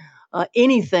saying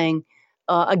anything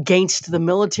against the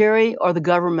military or the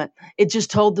government. It just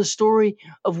told the story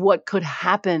of what could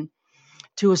happen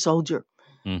to a soldier.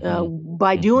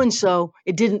 By doing so,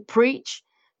 it didn't preach.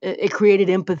 It created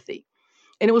empathy.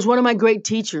 And it was one of my great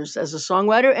teachers as a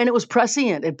songwriter, and it was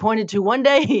prescient. It pointed to one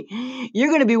day you're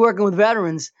going to be working with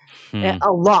veterans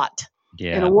a lot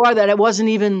in a war that it wasn't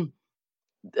even,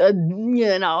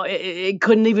 it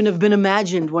couldn't even have been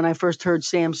imagined when I first heard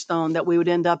Sam Stone that we would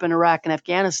end up in Iraq and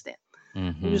Afghanistan.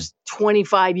 It was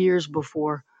 25 years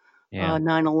before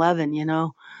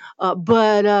 9/11,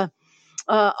 but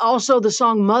also the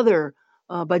song Mother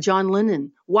by John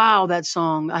Lennon. Wow, that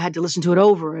song. I had to listen to it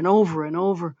over and over and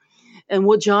over. And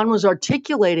what John was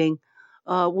articulating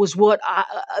was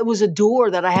it was a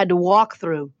door that I had to walk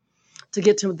through to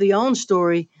get to my own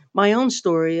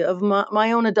story of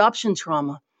my own adoption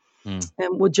trauma. And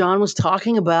what John was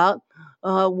talking about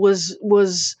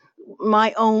was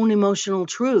my own emotional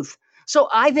truth. So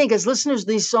I think as listeners,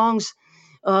 these songs,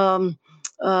 songs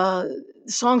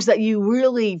that you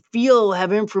really feel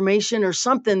have information or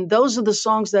something, those are the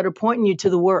songs that are pointing you to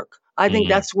the work. I think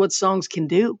that's what songs can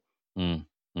do.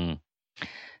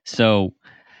 So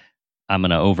I'm going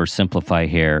to oversimplify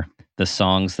here. The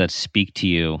songs that speak to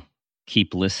you,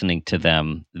 keep listening to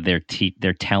them. They're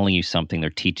telling you something.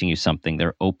 They're teaching you something.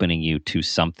 They're opening you to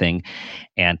something,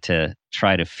 and to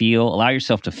try to allow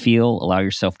yourself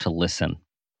to listen.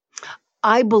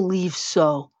 I believe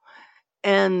so.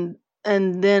 And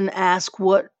then ask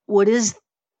what is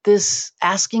this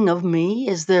asking of me?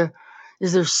 Is there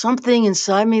something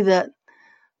inside me that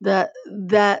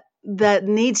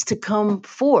needs to come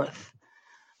forth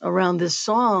around this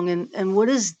song? And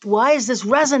why is this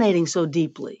resonating so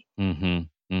deeply? And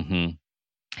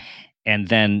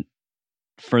then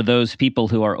for those people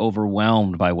who are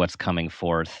overwhelmed by what's coming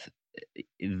forth,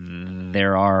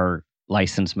 there are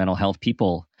licensed mental health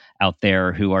people out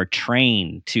there who are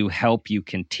trained to help you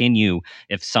continue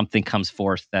if something comes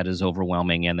forth that is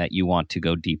overwhelming and that you want to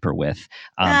go deeper with.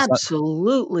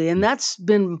 Absolutely. And that's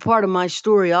been part of my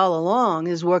story all along,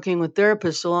 is working with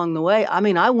therapists along the way. I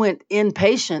mean, I went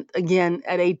inpatient again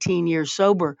at 18 years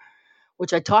sober,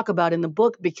 which I talk about in the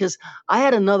book, because I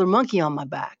had another monkey on my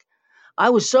back.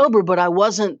 I was sober, but I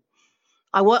wasn't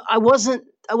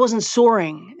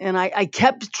soaring, and I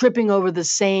kept tripping over the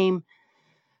same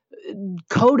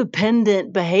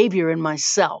codependent behavior in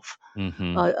myself.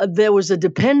 There was a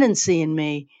dependency in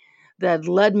me that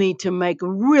led me to make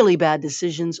really bad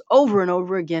decisions over and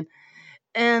over again.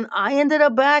 And I ended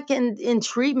up back in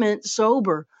treatment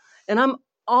sober. And I'm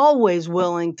always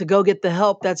willing to go get the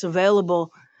help that's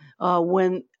available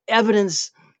when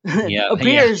evidence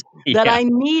appears that I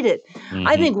need it.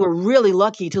 I think we're really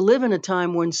lucky to live in a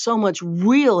time when so much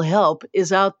real help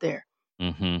is out there.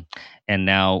 And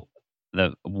now,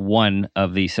 one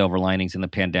of the silver linings in the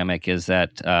pandemic is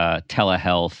that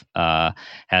telehealth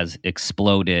has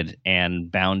exploded,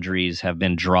 and boundaries have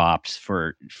been dropped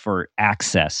for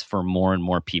access for more and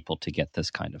more people to get this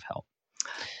kind of help.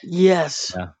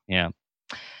 Yes. Yeah.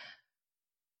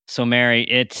 So, Mary,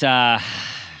 it's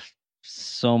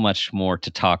so much more to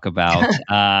talk about.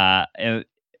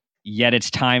 Yet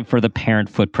it's time for the parent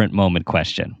footprint moment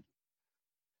question.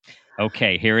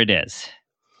 Okay, here it is.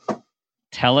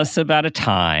 Tell us about a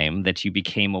time that you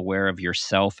became aware of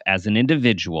yourself as an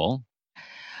individual,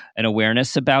 an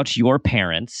awareness about your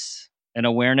parents, an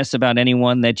awareness about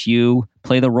anyone that you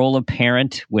play the role of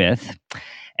parent with.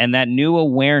 And that new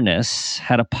awareness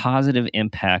had a positive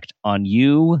impact on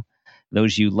you,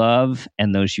 those you love,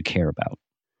 and those you care about.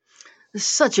 This is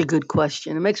such a good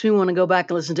question. It makes me want to go back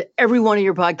and listen to every one of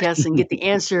your podcasts and get the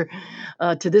answer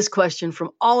to this question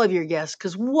from all of your guests,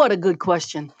 because what a good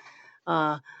question.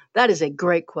 That is a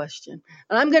great question.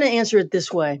 And I'm going to answer it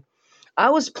this way. I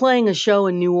was playing a show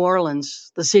in New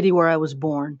Orleans, the city where I was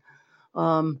born.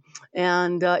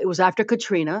 And it was after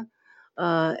Katrina,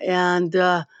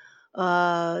 and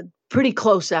pretty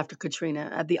close after Katrina,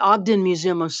 at the Ogden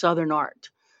Museum of Southern Art.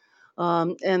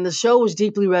 And the show was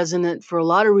deeply resonant for a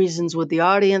lot of reasons with the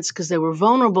audience, because they were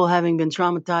vulnerable, having been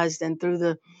traumatized and through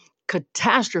the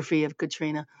catastrophe of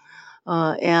Katrina.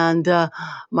 And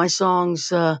my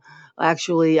songs,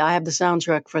 actually, I have the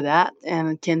soundtrack for that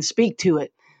and can speak to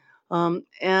it.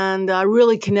 And I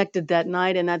really connected that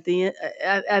night. And at the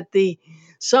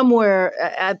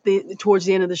towards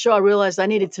the end of the show, I realized I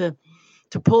needed to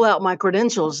pull out my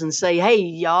credentials and say, "Hey,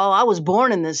 y'all, I was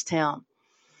born in this town."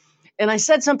 And I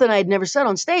said something I had never said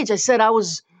on stage. I said I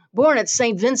was born at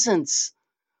St. Vincent's,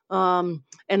 and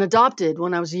adopted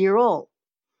when I was a year old.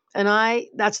 And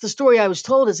that's the story I was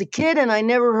told as a kid, and I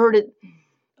never heard it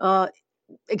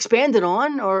expanded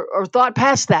on or thought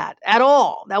past that at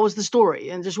all. That was the story.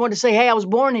 And just wanted to say, hey, I was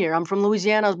born here. I'm from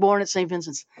Louisiana. I was born at St.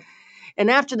 Vincent's.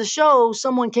 And after the show,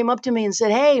 someone came up to me and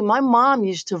said, hey, my mom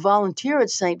used to volunteer at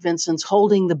St. Vincent's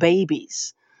holding the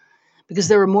babies, because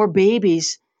there were more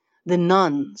babies than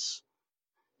nuns.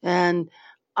 And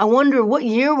I wonder, what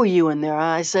year were you in there?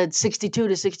 I said 62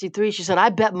 to 63. She said, I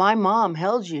bet my mom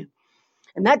held you.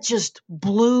 And that just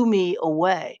blew me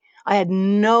away. I had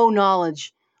no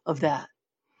knowledge of that.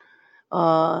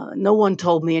 No one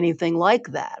told me anything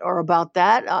like that or about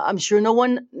that. I'm sure no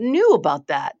one knew about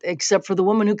that except for the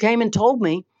woman who came and told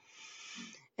me.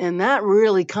 And that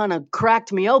really kind of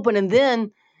cracked me open. And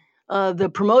then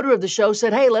the promoter of the show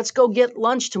said, hey, let's go get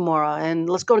lunch tomorrow, and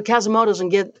let's go to Casimoto's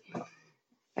and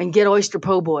get oyster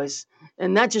po' boys.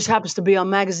 And that just happens to be on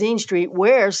Magazine Street,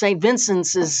 where St.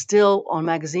 Vincent's is still on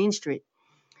Magazine Street.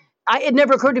 It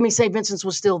never occurred to me St. Vincent's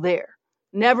was still there.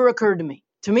 Never occurred to me.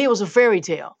 To me, it was a fairy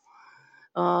tale.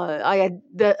 I had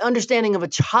the understanding of a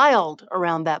child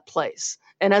around that place.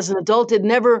 And as an adult, it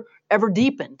never, ever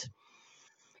deepened.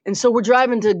 And so we're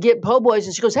driving to get po' boys,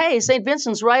 and she goes, hey, St.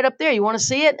 Vincent's right up there. You want to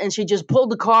see it? And she just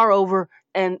pulled the car over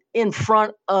and in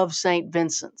front of St.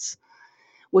 Vincent's,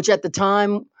 which at the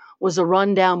time was a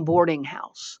rundown boarding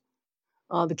house.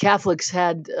 The Catholics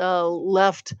had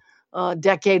left a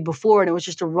decade before, and it was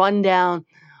just a rundown,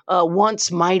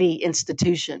 once mighty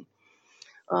institution.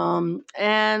 And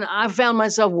I found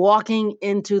myself walking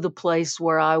into the place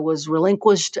where I was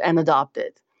relinquished and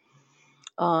adopted.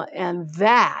 And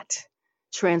that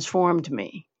transformed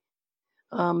me.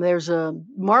 There's a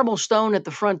marble stone at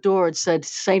the front door. It said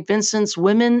St. Vincent's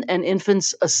Women and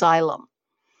Infants Asylum.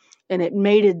 And it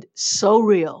made it so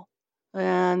real.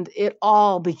 And it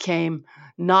all became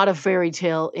not a fairy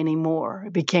tale anymore.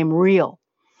 It became real.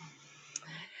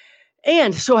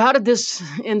 And so how did this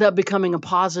end up becoming a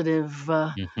positive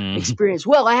experience?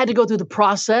 Well, I had to go through the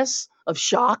process of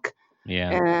shock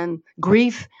and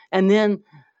grief. And then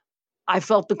I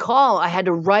felt the call. I had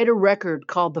to write a record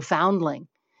called The Foundling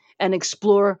and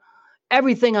explore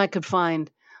everything I could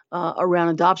find around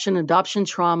adoption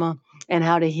trauma, and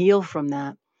how to heal from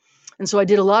that. And so I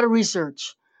did a lot of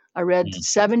research. I read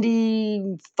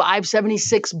 75,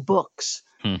 76 books.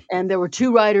 And there were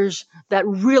two writers that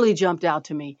really jumped out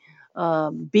to me.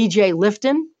 B.J.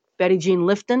 Lifton, Betty Jean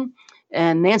Lifton,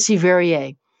 and Nancy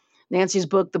Verrier. Nancy's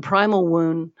book, The Primal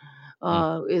Wound,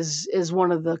 is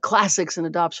one of the classics in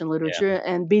adoption literature. Yeah.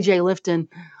 And B.J. Lifton,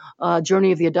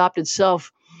 Journey of the Adopted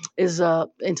Self, is an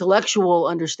intellectual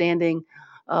understanding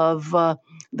of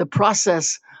the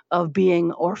process of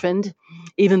being orphaned,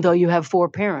 even though you have four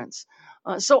parents.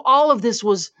 So all of this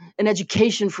was an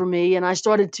education for me, and I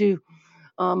started to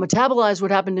metabolize what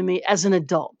happened to me as an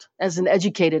adult, as an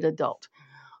educated adult.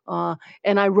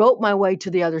 And I wrote my way to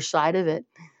the other side of it,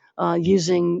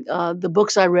 using the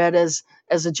books I read as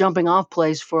a jumping off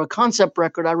place for a concept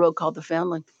record I wrote called The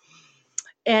Foundling.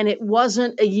 And it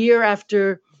wasn't a year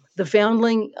after The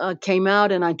Foundling came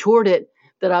out and I toured it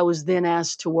that I was then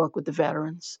asked to work with the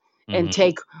veterans and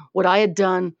take what I had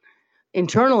done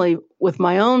internally with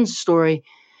my own story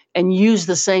and use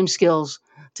the same skills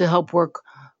to help work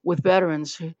with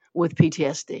veterans with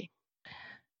PTSD.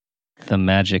 The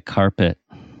magic carpet.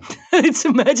 It's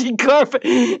a magic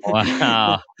carpet.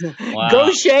 Wow.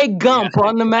 Go Shay Gump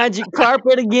on the magic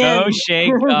carpet again. Go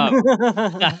Shay Gump.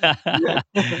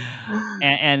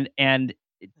 and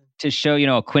to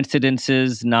show,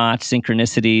 coincidences, not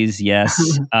synchronicities. Yes.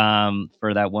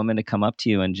 For that woman to come up to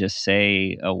you and just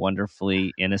say a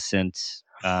wonderfully innocent,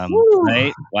 Whew.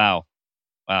 right? Wow.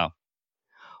 Wow.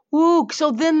 Woo.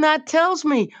 So then that tells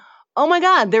me, oh my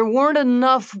God, there weren't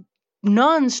enough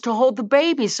nuns to hold the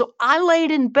baby. So I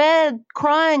laid in bed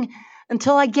crying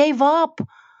until I gave up.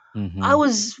 I Mm-hmm.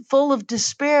 was full of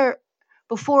despair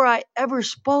before I ever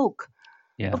spoke.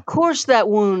 Yeah. Of course, that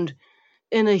wound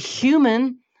in a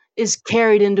human is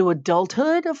carried into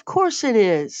adulthood. Of course it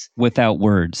is. Without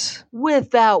words.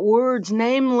 Without words,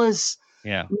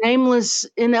 Yeah. nameless,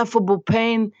 ineffable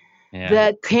pain Yeah.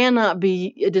 that cannot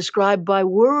be described by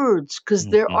words because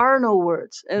there Mm-hmm. are no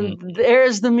words. And Mm-hmm.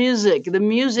 there's the music. The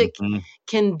music Mm-hmm.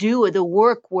 can do the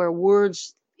work where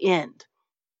words end.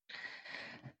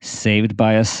 Saved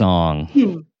by a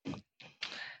song.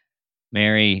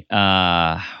 Mary,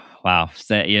 wow,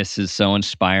 this is so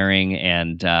inspiring,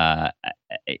 and I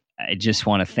just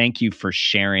want to thank you for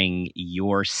sharing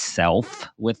yourself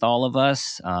with all of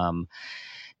us,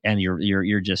 and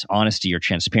your just honesty, your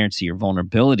transparency, your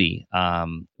vulnerability,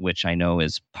 which I know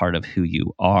is part of who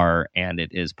you are, and it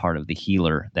is part of the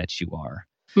healer that you are.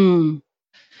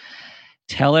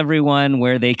 Tell everyone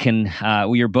where they can,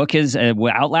 your book is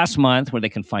out last month, where they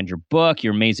can find your book,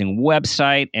 your amazing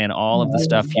website, and all of the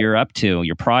stuff you're up to,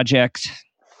 your project.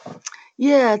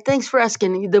 Yeah, thanks for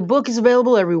asking. The book is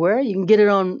available everywhere. You can get it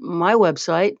on my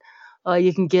website.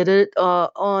 You can get it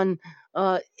get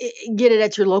it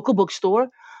at your local bookstore.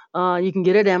 You can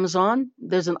get it at Amazon.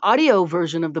 There's an audio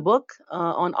version of the book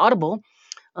on Audible,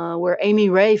 where Amy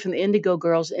Ray from the Indigo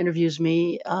Girls interviews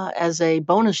me as a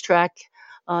bonus track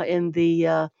in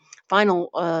the final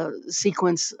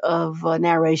sequence of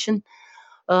narration.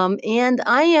 And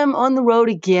I am on the road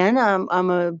again. I'm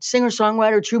a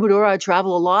singer-songwriter, troubadour. I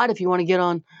travel a lot. If you want to get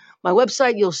on my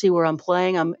website, you'll see where I'm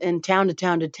playing. I'm in town to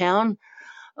town to town.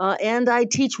 And I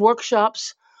teach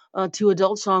workshops to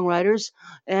adult songwriters.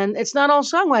 And it's not all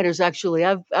songwriters, actually.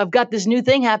 I've got this new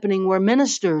thing happening where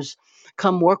ministers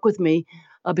come work with me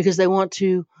because they want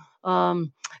to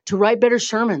write better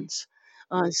sermons.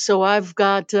 So I've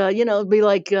got, it'll be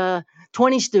like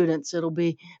 20 students. It'll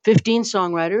be 15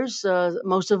 songwriters,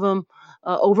 most of them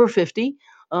over 50,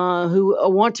 who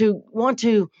want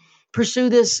to pursue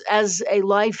this as a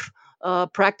life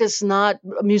practice, not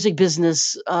a music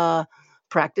business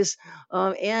practice.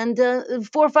 And 4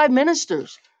 or 5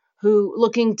 ministers who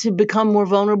looking to become more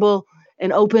vulnerable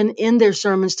and open in their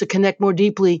sermons to connect more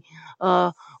deeply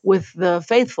with the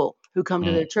faithful who come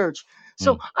to their church.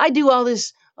 So I do all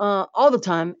this all the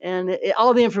time, and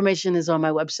all the information is on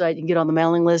my website. You can get on the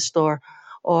mailing list or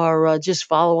just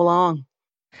follow along.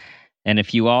 And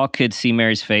if you all could see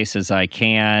Mary's face as I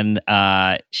can,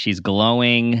 she's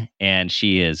glowing and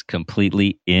she is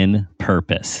completely in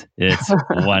purpose. It's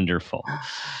wonderful.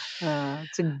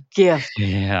 It's a gift.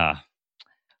 Yeah.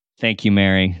 Thank you,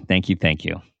 Mary. Thank you. Thank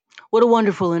you. What a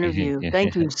wonderful interview.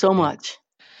 Thank you so much.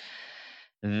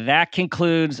 That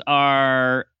concludes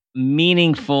our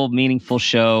meaningful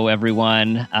show,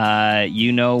 everyone.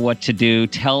 You know what to do.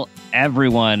 Tell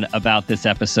everyone about this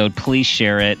episode. Please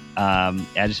share it.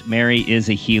 As Mary is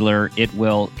a healer, it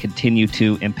will continue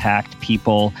to impact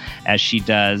people as she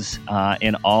does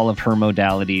in all of her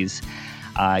modalities.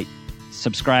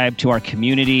 Subscribe to our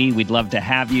community. We'd love to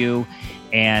have you.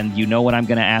 And you know what I'm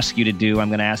going to ask you to do? I'm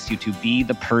going to ask you to be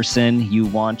the person you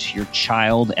want your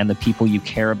child and the people you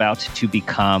care about to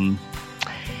become.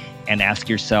 And ask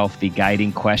yourself the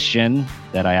guiding question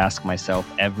that I ask myself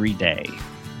every day.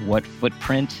 What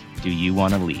footprint do you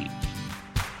want to leave?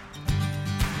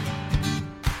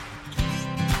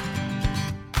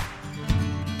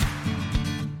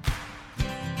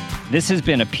 This has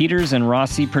been a Peters and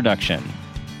Rossi production.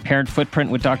 Parent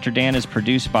Footprint with Dr. Dan is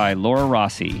produced by Laura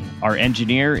Rossi. Our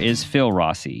engineer is Phil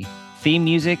Rossi. Theme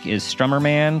music is Strummer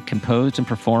Man, composed and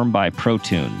performed by Pro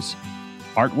Tunes.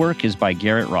 Artwork is by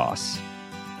Garrett Ross.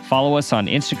 Follow us on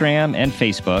Instagram and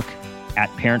Facebook at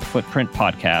Parent Footprint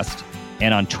Podcast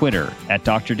and on Twitter at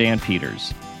Dr. Dan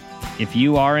Peters. If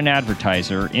you are an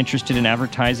advertiser interested in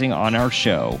advertising on our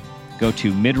show, go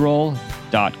to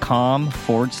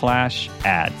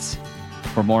midroll.com/ads.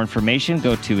 For more information,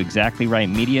 go to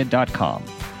exactlyrightmedia.com.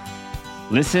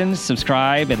 Listen,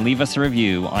 subscribe, and leave us a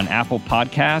review on Apple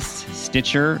Podcasts,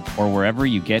 Stitcher, or wherever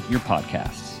you get your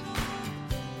podcasts.